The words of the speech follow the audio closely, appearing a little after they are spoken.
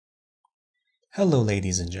Hello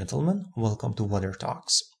ladies and gentlemen, welcome to Weather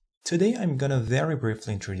Talks. Today I'm gonna very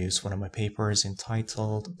briefly introduce one of my papers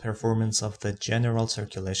entitled Performance of the General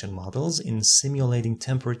Circulation Models in Simulating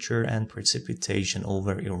Temperature and Precipitation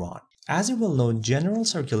over Iran. As you will know, general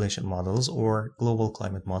circulation models or global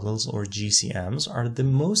climate models or GCMs are the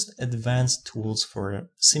most advanced tools for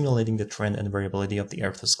simulating the trend and variability of the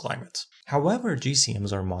Earth's climate. However,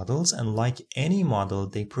 GCMs are models, and like any model,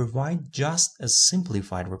 they provide just a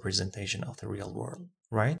simplified representation of the real world,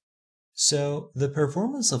 right? So, the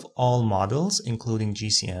performance of all models, including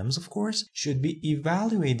GCMs, of course, should be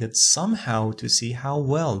evaluated somehow to see how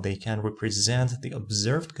well they can represent the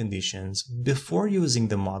observed conditions before using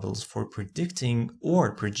the models for predicting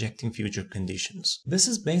or projecting future conditions. This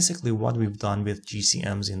is basically what we've done with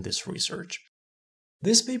GCMs in this research.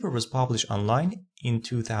 This paper was published online in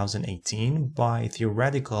 2018 by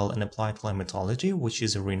Theoretical and Applied Climatology, which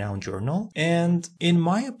is a renowned journal, and in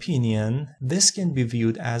my opinion, this can be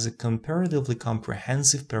viewed as a comparatively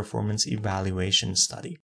comprehensive performance evaluation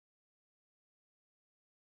study.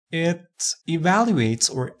 It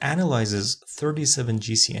evaluates or analyzes 37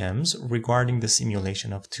 GCMs regarding the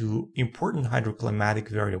simulation of two important hydroclimatic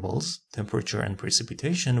variables, temperature and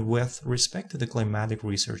precipitation, with respect to the Climatic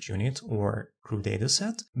Research Unit or CRU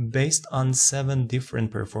dataset, based on 7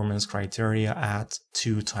 different performance criteria at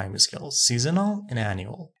 2 timescales, seasonal and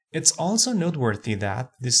annual. It's also noteworthy that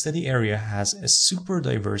the study area has a super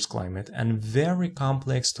diverse climate and very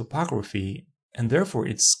complex topography, and therefore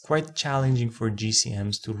it's quite challenging for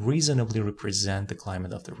GCMs to reasonably represent the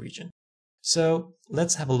climate of the region. So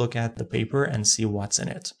let's have a look at the paper and see what's in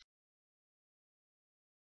it.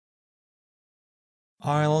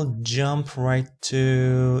 I'll jump right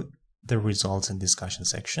to the results and discussion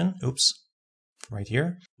section. Right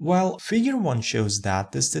here. Well, figure 1 shows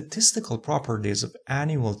that the statistical properties of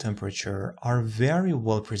annual temperature are very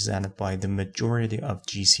well presented by the majority of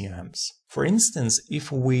GCMs. For instance,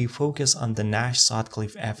 if we focus on the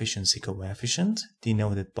Nash-Sutcliffe efficiency coefficient,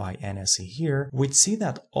 denoted by NSE here, we'd see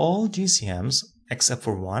that all GCMs, except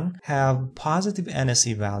for one, have positive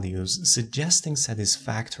NSE values suggesting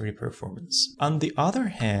satisfactory performance. On the other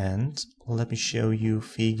hand, let me show you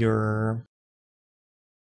figure...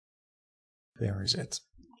 Where is it?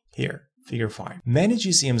 Here, figure 5. Many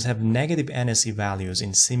GCMs have negative NSE values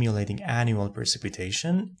in simulating annual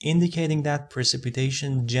precipitation, indicating that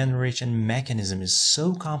precipitation generation mechanism is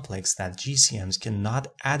so complex that GCMs cannot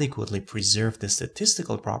adequately preserve the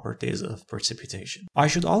statistical properties of precipitation. I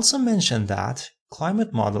should also mention that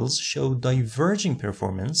climate models show diverging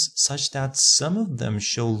performance, such that some of them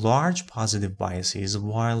show large positive biases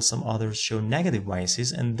while some others show negative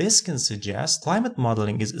biases, and this can suggest climate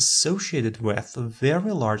modeling is associated with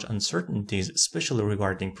very large uncertainties, especially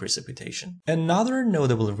regarding precipitation. Another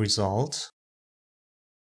notable result,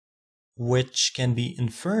 which can be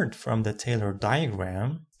inferred from the Taylor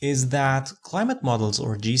diagram, is that climate models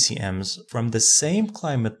or GCMs from the same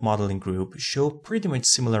climate modeling group show pretty much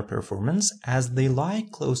similar performance as they lie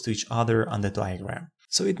close to each other on the diagram.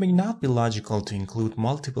 So it may not be logical to include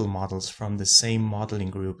multiple models from the same modeling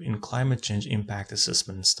group in climate change impact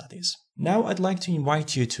assessment studies. Now I'd like to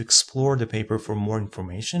invite you to explore the paper for more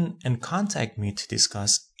information and contact me to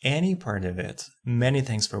discuss any part of it. Many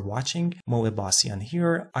thanks for watching. Abbasian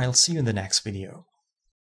here. I'll see you in the next video.